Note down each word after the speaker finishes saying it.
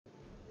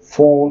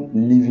4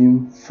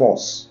 living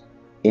force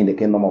in the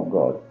kingdom of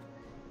God.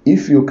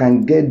 If you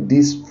can get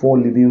these 4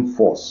 living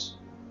force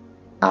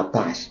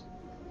attached,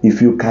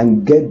 if you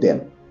can get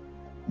them,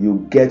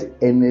 you get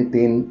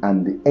anything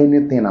and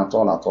anything at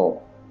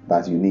all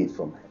that you need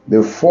from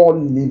the 4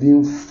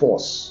 living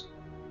force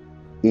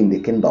in the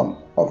kingdom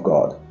of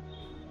God.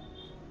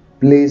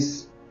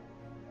 Please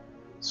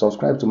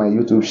subscribe to my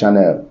YouTube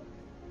channel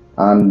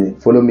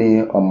and follow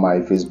me on my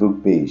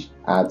Facebook page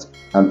at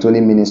Anthony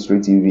Ministry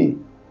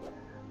TV.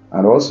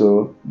 And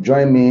also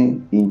join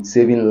me in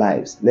saving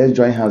lives. Let's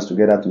join hands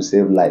together to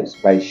save lives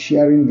by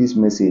sharing this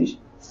message.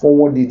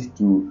 Forward it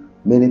to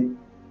many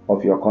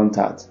of your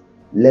contacts.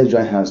 Let's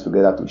join hands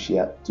together to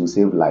share, to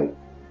save life.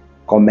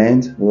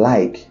 Comment,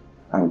 like,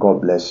 and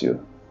God bless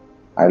you.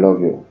 I love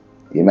you.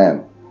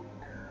 Amen.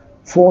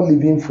 4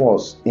 living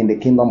force in the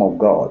kingdom of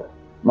God.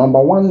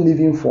 Number 1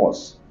 living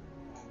force.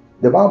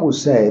 The Bible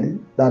said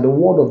that the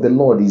word of the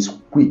Lord is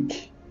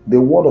quick. The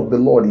word of the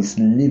Lord is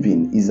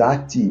living, is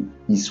active,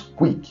 is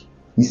quick.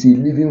 It's a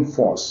living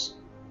force.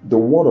 The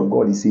word of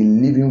God is a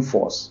living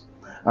force.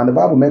 And the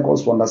Bible makes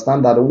us to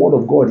understand that the word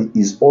of God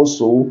is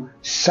also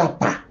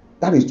sharper.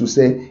 That is to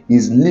say,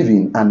 is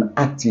living and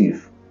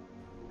active.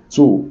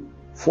 So,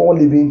 4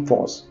 living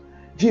force.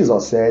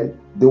 Jesus said,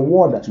 the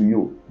word to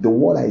you, the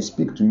word I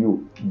speak to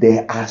you,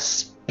 they are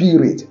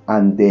spirit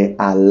and they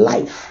are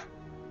life.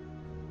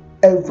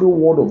 Every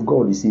word of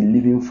God is a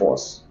living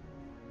force.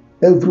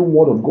 Every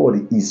word of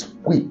God is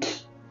quick.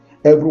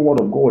 Every word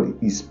of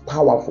God is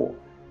powerful.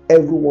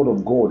 Every word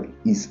of God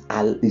is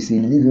a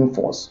living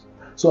force.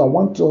 So I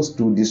want us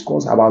to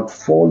discuss about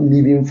 4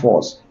 living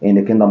force in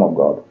the kingdom of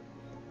God.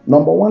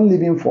 Number 1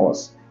 living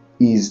force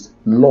is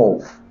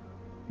love.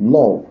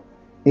 Love.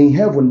 In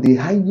heaven, the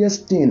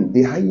highest thing,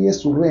 the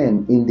highest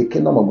realm in the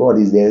kingdom of God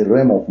is the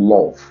realm of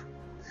love.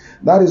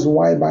 That is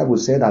why the Bible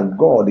said that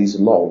God is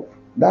love.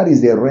 That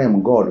is the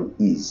realm God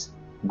is.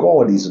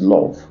 God is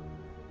love.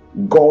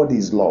 God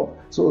is love.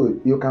 So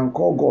you can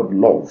call God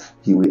love.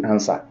 He will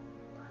answer.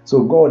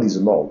 So God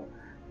is love.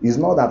 It's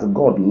not that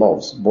God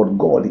loves, but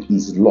God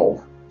is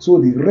love. So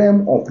the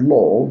realm of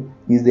love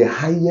is the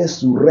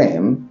highest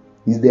realm,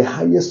 in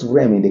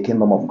the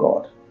kingdom of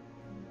God.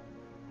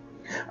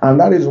 And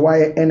that is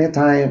why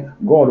anytime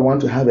God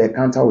wants to have a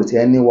encounter with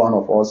any one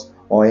of us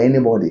or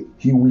anybody,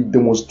 He will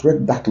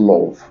demonstrate that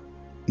love.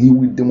 He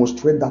will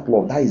demonstrate that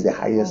love. That is the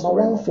highest.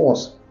 Number 1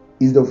 force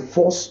is the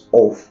force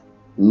of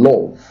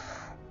love.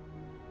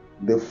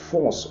 The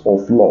force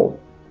of love.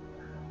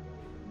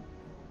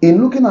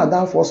 In looking at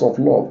that force of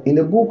love, in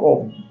the book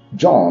of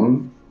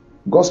John,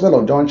 Gospel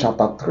of John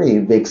chapter 3,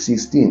 verse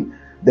 16,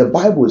 the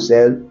Bible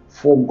said,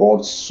 for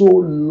God so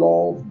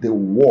loved the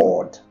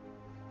world,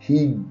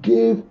 He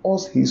gave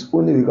us His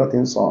only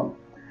begotten Son,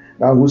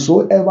 that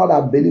whosoever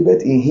that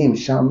believeth in Him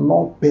shall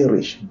not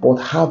perish, but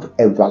have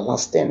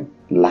everlasting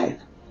life.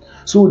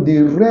 So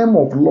the realm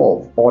of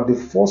love, or the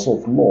force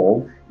of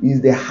love,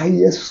 is the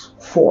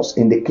highest force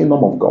in the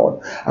kingdom of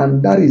God.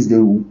 And that is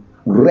the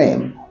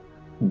realm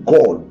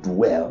God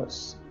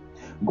dwells.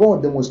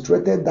 God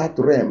demonstrated that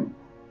realm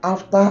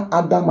after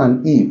Adam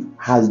and Eve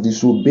has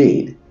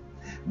disobeyed.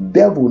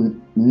 Devil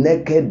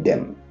naked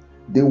them.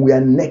 They were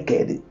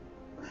naked.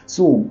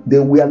 So they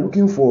were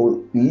looking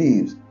for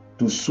leaves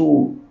to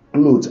sew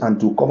clothes and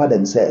to cover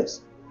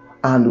themselves.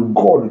 And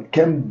God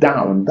came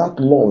down. That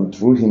Lord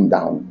drew Him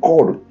down.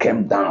 God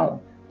came down.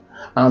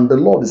 And the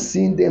Lord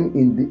seeing them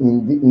in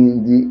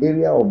the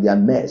area of their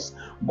mess.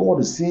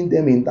 God seeing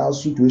them in that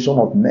situation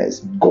of mess.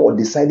 God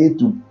decided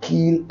to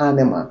kill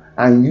animal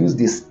and use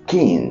the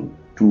skin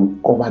to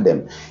cover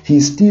them. He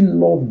still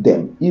loved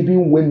them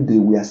even when they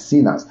were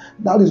sinners.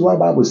 That is why the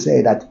Bible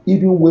said that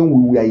even when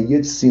we were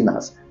yet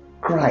sinners,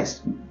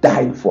 Christ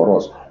died for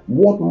us.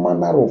 What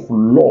manner of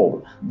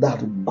love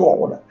that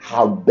God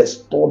had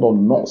bestowed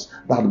on us,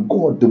 that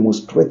God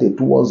demonstrated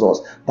towards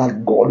us,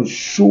 that God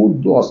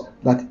showed us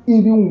that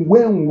even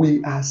when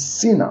we are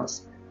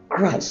sinners,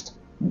 Christ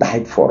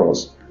died for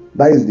us.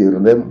 That is the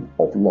realm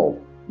of love.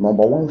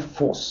 Number 1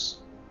 force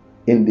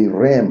in the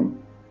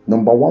realm,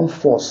 number 1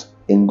 force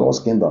in God's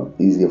kingdom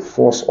is the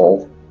force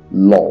of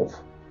love.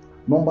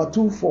 Number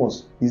 2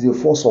 force is the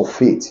force of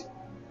faith.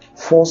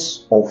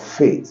 Force of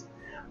faith.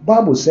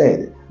 Bible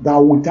said that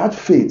without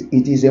faith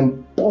it is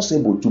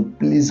impossible to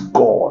please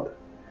God.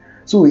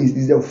 So it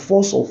is the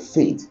force of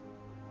faith.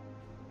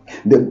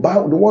 The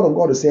word of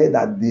God said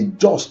that the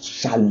just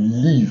shall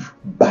live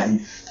by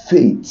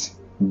faith.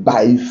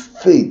 By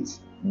faith.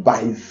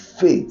 By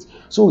faith.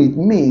 So it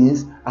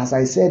means, as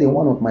I said in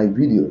one of my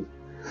videos,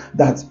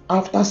 that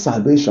after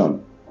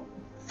salvation,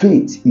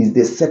 faith is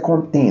the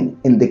second thing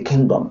in the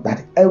kingdom,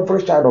 that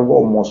every child of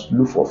God must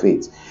look for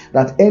faith.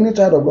 That any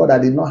child of God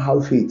that did not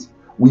have faith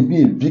will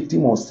be a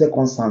victim of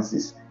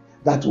circumstances.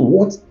 That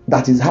what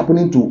is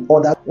happening to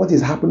others, what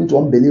is happening to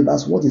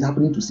unbelievers, what is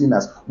happening to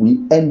sinners, will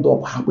end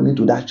up happening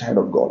to that child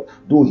of God.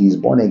 Though he is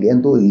born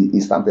again, though he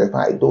is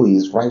sanctified, though he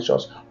is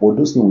righteous, but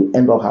those things will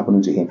end up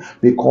happening to him,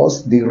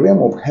 because the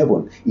realm of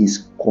heaven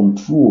is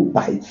controlled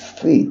by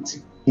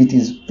faith. It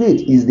is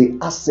faith is the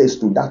access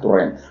to that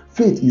realm.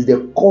 Faith is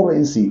the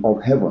currency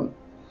of heaven.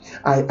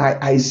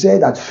 I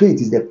said that faith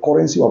is the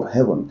currency of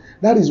heaven.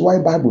 That is why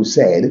Bible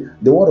said,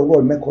 the word of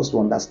God makes us to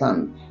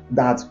understand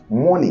that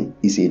money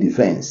is a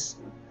defense.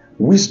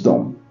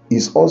 Wisdom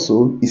is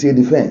a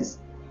defense.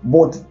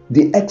 But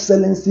the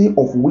excellency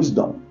of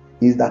wisdom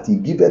is that he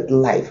giveth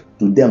life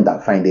to them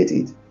that findeth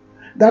it.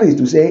 That is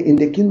to say, in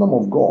the kingdom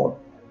of God,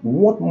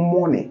 what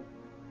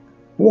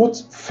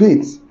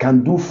faith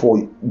can do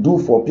for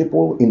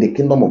people in the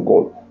kingdom of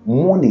God,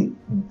 money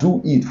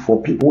do it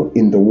for people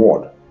in the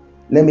world.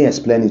 Let me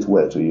explain it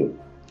well to you.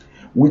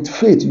 With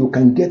faith, you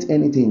can get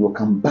anything, you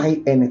can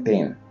buy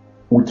anything.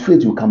 With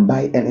faith, you can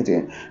buy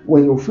anything.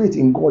 When your faith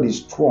in God is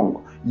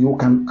strong, you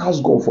can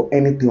ask God for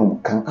anything. You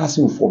can ask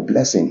him for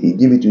blessing, he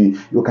give it to you.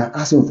 You can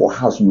ask him for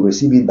house, you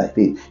receive it by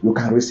faith. You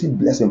can receive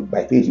blessing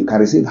by faith. You can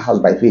receive house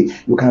by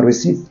faith. You can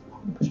receive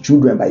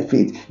children by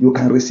faith. You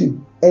can receive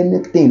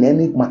anything,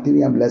 any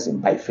material blessing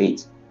by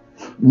faith.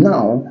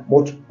 Now,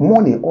 but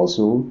money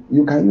also,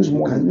 you can use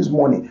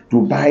money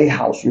to buy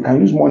house. You can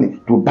use money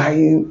to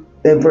buy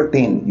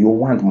everything you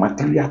want,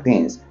 material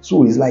things.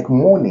 So it's like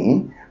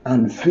money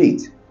and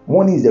faith.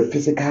 Money is the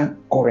physical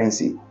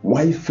currency,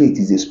 while faith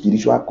is a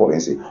spiritual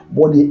currency.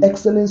 But the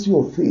excellency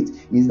of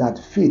faith is that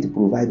faith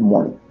provides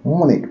money.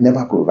 Money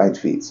never provides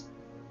faith.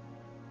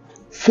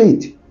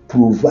 Faith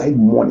provides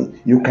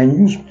money. You can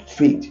use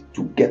faith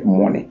to get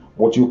money,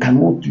 but you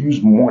cannot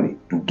use money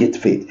to get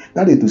faith.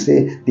 That is to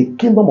say, the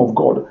kingdom of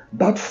God,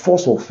 that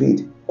force of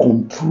faith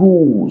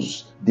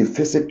controls the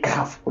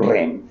physical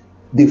realm.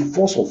 The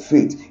force of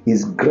faith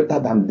is greater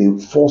than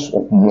the force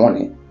of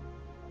money.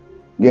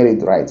 Get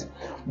it right?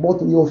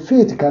 But your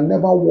faith can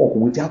never work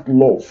without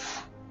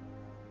love.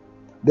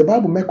 The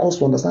Bible makes us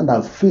to understand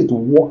that faith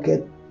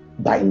worketh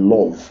by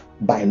love.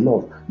 By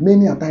love.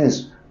 Many a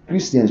times,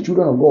 Christians,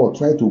 children of God,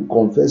 try to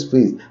confess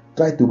faith,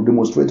 try to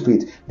demonstrate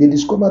faith. They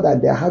discover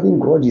that they are having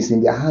grudges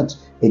in their hearts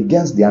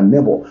against their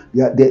neighbor.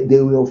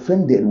 They were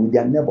offended with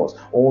their neighbors,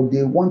 or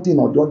they one thing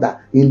or the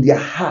other in their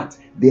heart.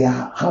 They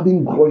are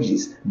having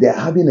grudges. They are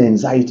having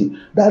anxiety.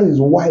 That is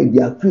why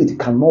their faith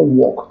cannot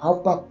work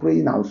after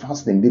praying and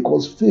fasting,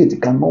 because faith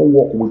cannot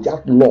work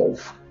without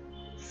love.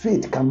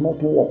 Faith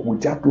cannot work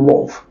without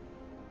love.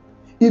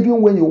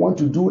 Even when you want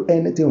to do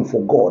anything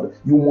for God,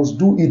 you must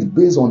do it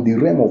based on the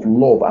realm of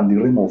love and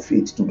the realm of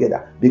faith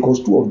together,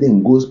 because two of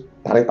them goes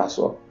pari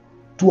passu.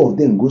 Two of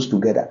them goes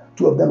together.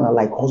 Two of them are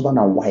like husband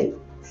and wife.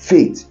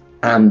 Faith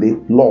and the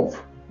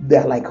love. They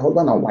are like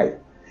husband and wife.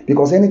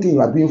 Because anything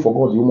you are doing for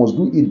God, you must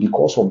do it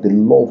because of the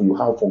love you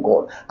have for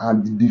God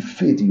and the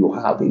faith you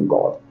have in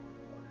God.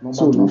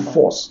 So the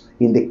force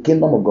in the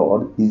kingdom of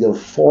God is a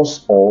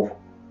force of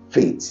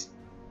faith.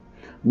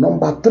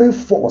 Number 3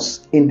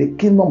 force in the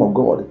kingdom of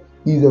God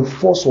is a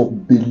force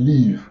of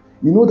belief.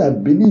 You know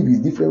that belief is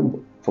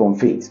different from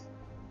faith.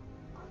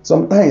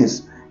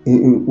 Sometimes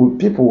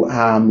people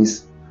are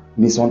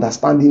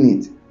misunderstanding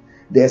it.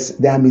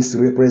 They are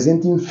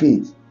misrepresenting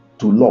faith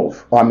to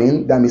love. They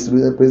are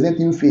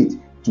misrepresenting faith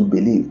to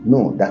believe.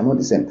 No, they are not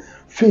the same.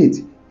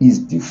 Faith is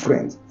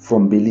different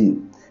from belief.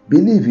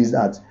 Belief is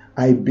that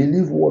I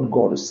believe what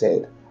God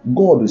said.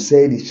 God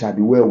said it shall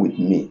be well with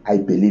me. I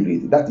believe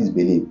it. That is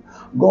belief.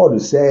 God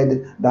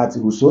said that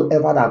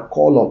whosoever that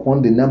call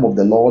upon the name of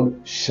the Lord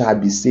shall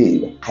be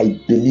saved.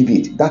 I believe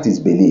it. That is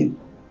belief.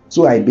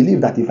 So I believe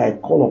that if I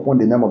call upon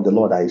the name of the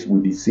Lord, I will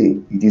be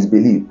saved. It is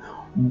belief.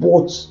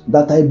 But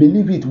that I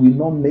believe it will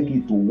not make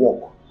it to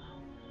work.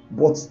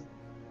 But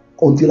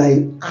until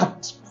I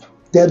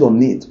acted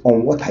on it,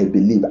 on what I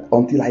believe,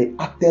 until I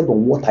acted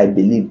on what I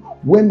believe,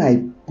 when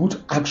I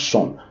put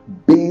action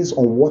based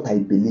on what I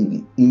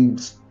believe,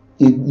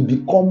 it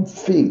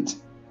becomes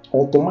faith.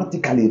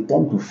 Automatically it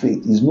turns to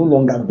faith. It's no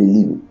longer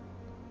believing.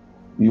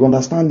 You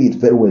understand it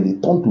very well.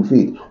 It turns to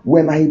faith.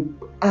 When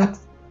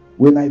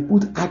I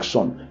put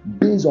action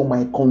based on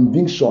my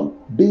conviction,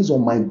 based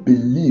on my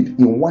belief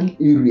in one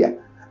area,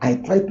 I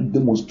try to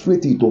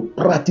demonstrate it or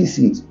practice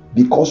it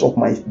because of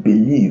my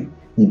belief,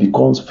 it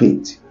becomes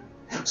faith.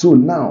 So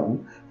now,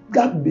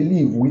 that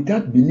belief,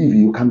 without belief,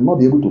 you cannot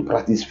be able to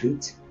practice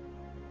faith.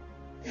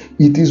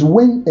 It is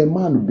when a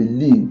man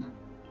believes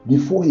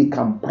before he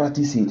can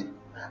practice it.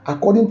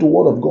 According to the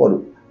word of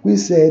God, we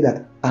say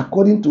that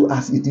according to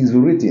as it is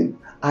written,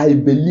 I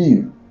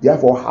believe,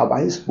 therefore have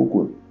I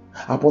spoken.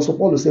 Apostle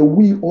Paul said,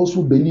 we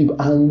also believe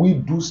and we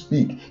do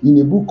speak in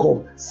the book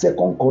of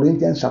 2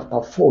 Corinthians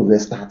chapter 4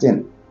 verse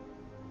 13.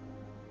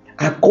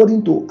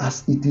 According to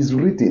as it is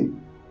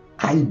written,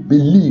 I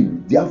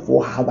believe,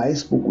 therefore have I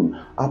spoken.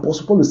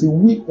 Apostle Paul said,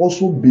 we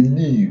also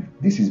believe,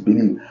 this is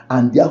belief,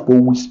 and therefore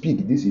we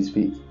speak, this is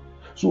faith.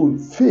 So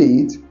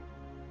faith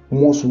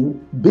must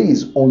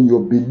base on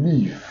your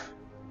belief.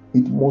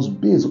 It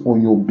must base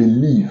on your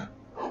belief.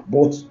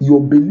 But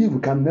your belief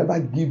can never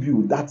give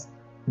you that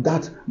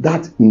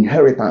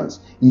inheritance.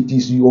 It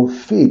is your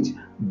faith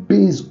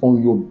based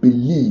on your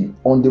belief,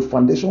 on the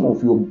foundation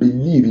of your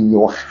belief in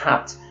your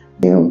heart,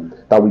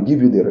 that will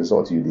give you the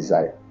result you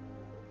desire.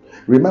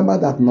 Remember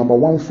that number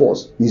 1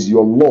 force is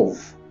your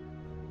love.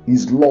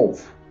 Is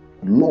love.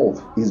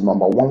 Love is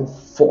number 1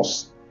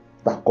 force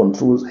that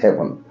controls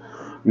heaven.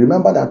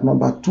 Remember that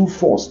number 2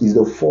 force is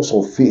the force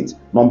of faith.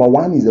 Number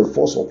 1 is the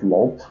force of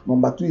love.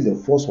 Number 2 is the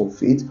force of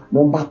faith.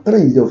 Number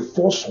 3 is the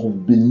force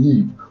of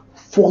belief.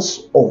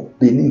 Force of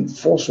belief.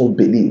 Force of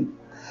belief.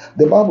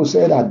 The Bible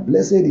said that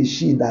blessed is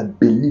she that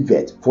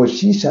believeth, for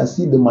she shall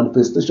see the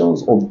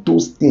manifestations of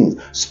those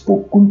things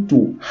spoken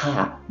to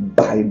her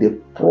by the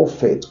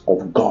prophet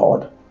of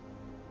God.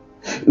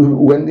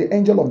 When the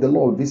angel of the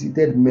Lord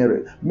visited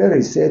Mary,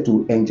 Mary said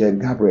to angel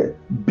Gabriel,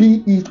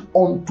 "Be it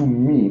unto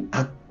me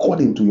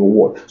according to your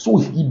word." So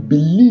he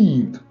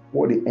believed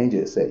what the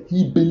angel said.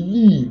 He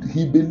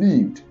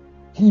believed.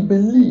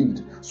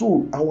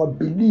 So our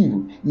belief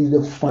is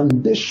the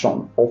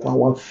foundation of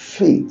our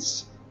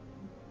faith.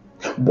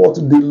 But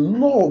the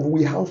love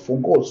we have for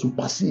God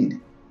supersedes.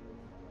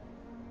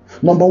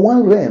 Number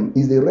 1 realm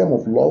is the realm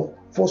of love,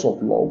 force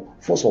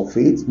of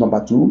faith.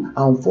 Number 2,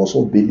 and force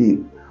of belief.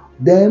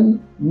 Then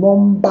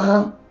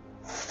number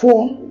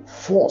 4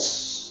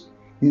 force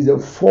is the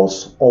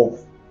force of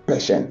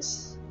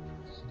patience.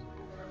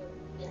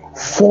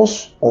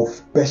 Force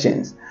of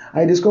patience.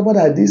 I discovered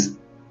that this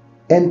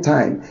end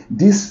time,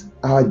 this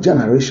our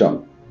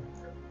generation,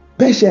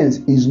 patience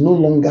is no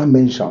longer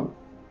mentioned.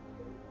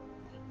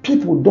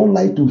 People don't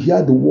like to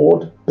hear the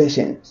word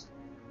patience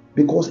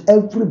because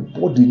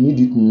everybody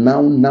needs it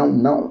now.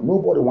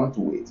 Nobody wants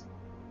to wait.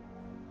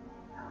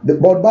 But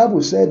the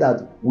Bible said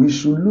that we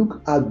should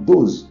look at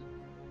those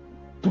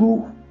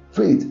through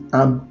faith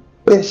and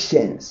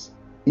patience.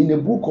 In the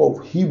book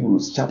of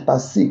Hebrews chapter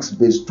 6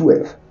 verse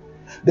 12,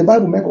 the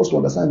Bible makes us to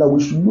understand that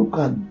we should look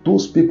at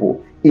those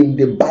people in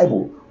the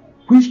Bible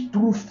which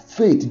through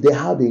faith they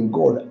have in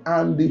God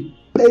and the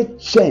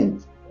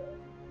patience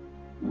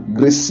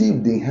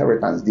received the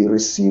inheritance, they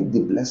received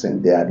the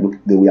blessing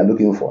they were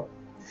looking for.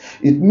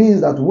 It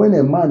means that when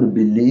a man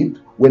believed,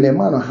 when a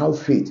man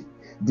has faith,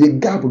 the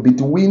gap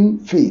between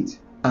faith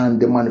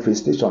and the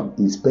manifestation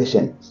is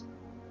patience.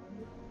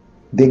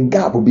 The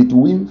gap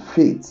between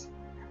faith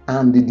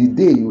and the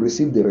day you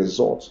receive the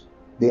result,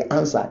 the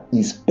answer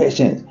is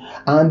patience.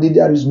 And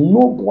there is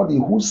nobody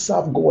who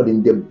served God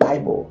in the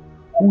Bible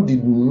who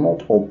did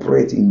not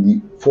operate in the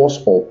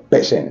force of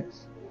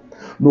patience.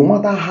 No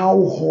matter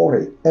how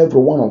horrid every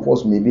one of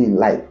us may be in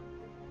life,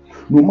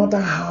 no matter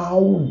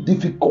how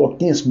difficult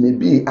things may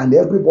be, and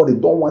everybody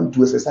don't want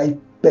to exercise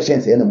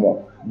patience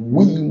anymore,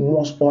 we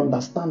must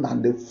understand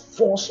that the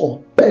force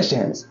of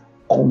patience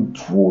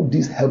control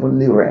this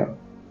heavenly realm,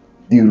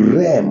 the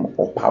realm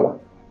of power.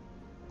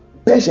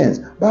 Patience,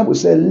 Bible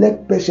says,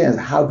 let patience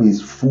have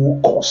its full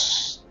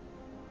course.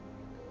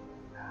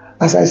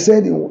 As I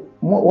said in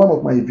one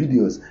of my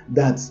videos,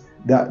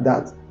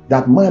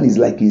 that man is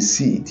like a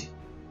seed.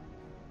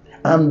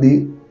 And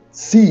the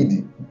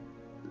seed,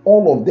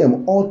 all of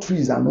them, all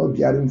trees are not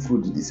bearing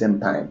fruit at the same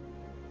time.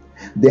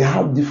 They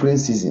have different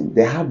seasons,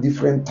 they have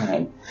different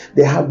time,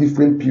 they have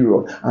different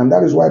period. And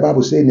that is why the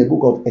Bible says in the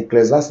book of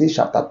Ecclesiastes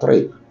chapter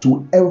 3,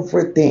 to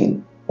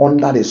everything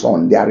under the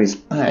sun, there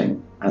is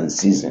time and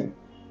season.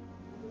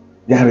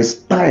 There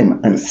is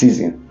time and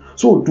season.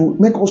 So to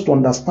make us to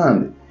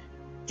understand,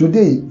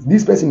 today,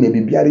 this person may be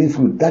bearing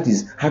fruit, that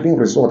is having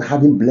result,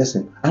 having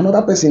blessing.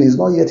 Another person is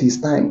not yet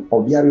his time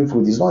of bearing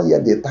fruit. It's not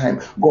yet the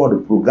time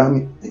God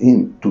programmed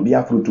him to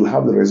bear fruit, to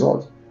have the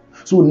result.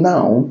 So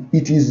now,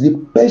 it is the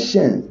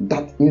patience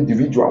that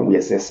individual will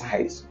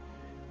exercise.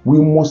 We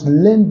must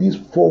learn these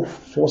 4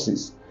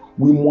 forces.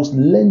 We must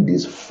learn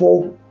these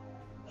 4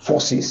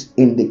 forces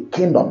in the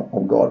kingdom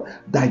of God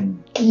that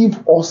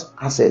give us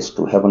access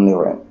to heavenly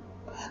realm,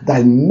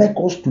 that make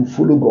us to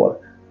follow God.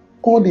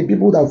 All the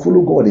people that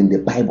follow God in the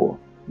Bible,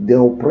 they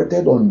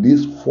operated on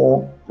these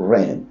 4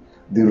 realms.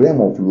 The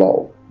realm of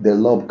love, they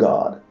love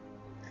God.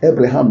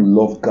 Abraham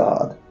loved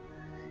God.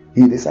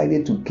 He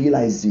decided to kill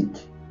Isaac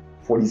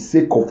for the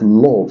sake of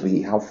love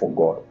he had for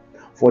God,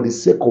 for the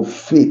sake of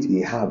faith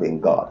he had in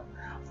God,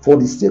 for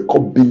the sake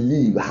of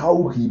belief,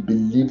 how he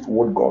believed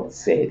what God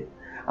said,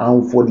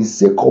 and for the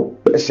sake of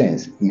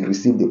patience, he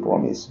received the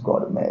promise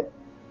God made.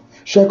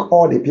 Check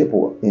all the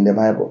people in the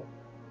Bible.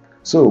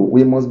 So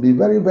we must be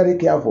very, very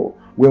careful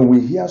when we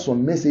hear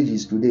some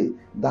messages today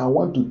that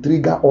want to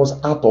trigger us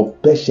out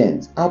of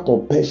patience,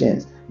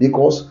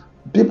 because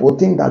people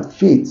think that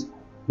faith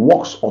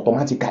works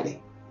automatically.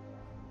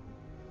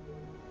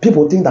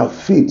 People think that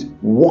faith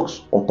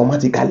works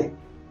automatically.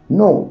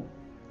 No,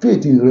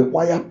 faith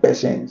requires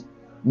patience.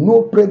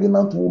 No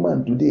pregnant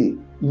woman today,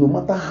 no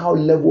matter how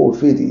level of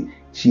faith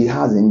she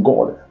has in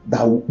God,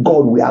 that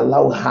God will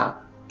allow her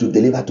to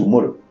deliver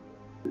tomorrow,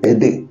 a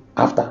day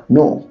after.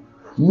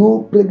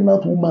 No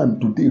pregnant woman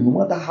today, no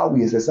matter how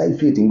we exercise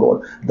faith in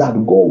God, that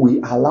God will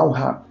allow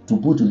her to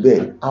put to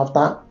bed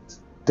after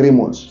 3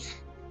 months.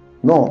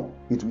 No,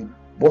 it will.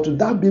 But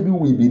that baby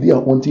will be there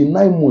until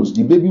 9 months.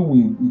 The baby will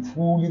be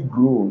fully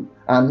grown,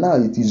 and now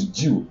it is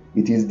due.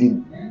 It is the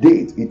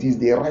date. It is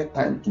the right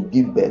time to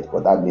give birth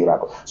for that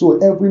miracle. So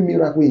every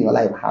miracle in your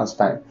life has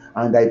time,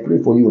 and I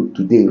pray for you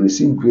today.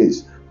 Receive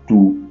grace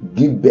to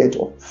give birth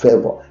of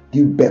favor,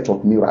 give birth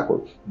of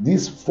miracle.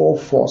 These 4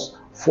 force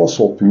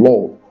of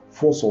love,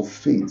 force of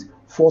faith,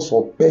 force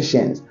of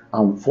patience,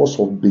 and force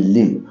of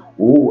belief.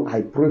 Oh,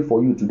 I pray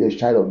for you today,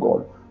 child of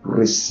God.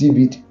 Receive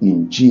it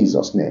in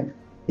Jesus' name.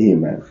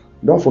 Amen.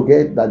 Don't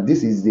forget that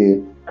this is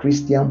the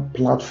Christian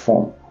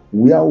platform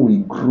where we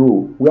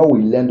grow, where we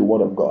learn the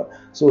word of God.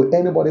 So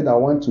anybody that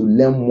wants to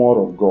learn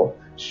more of God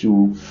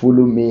should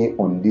follow me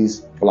on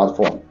this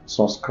platform.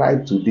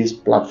 Subscribe to this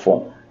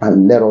platform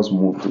and let us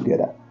move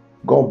together.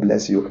 God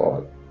bless you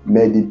all.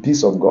 May the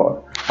peace of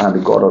God and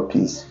the God of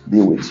peace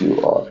be with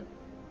you all.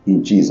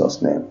 In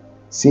Jesus' name.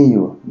 See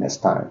you next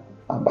time,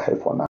 and bye for now.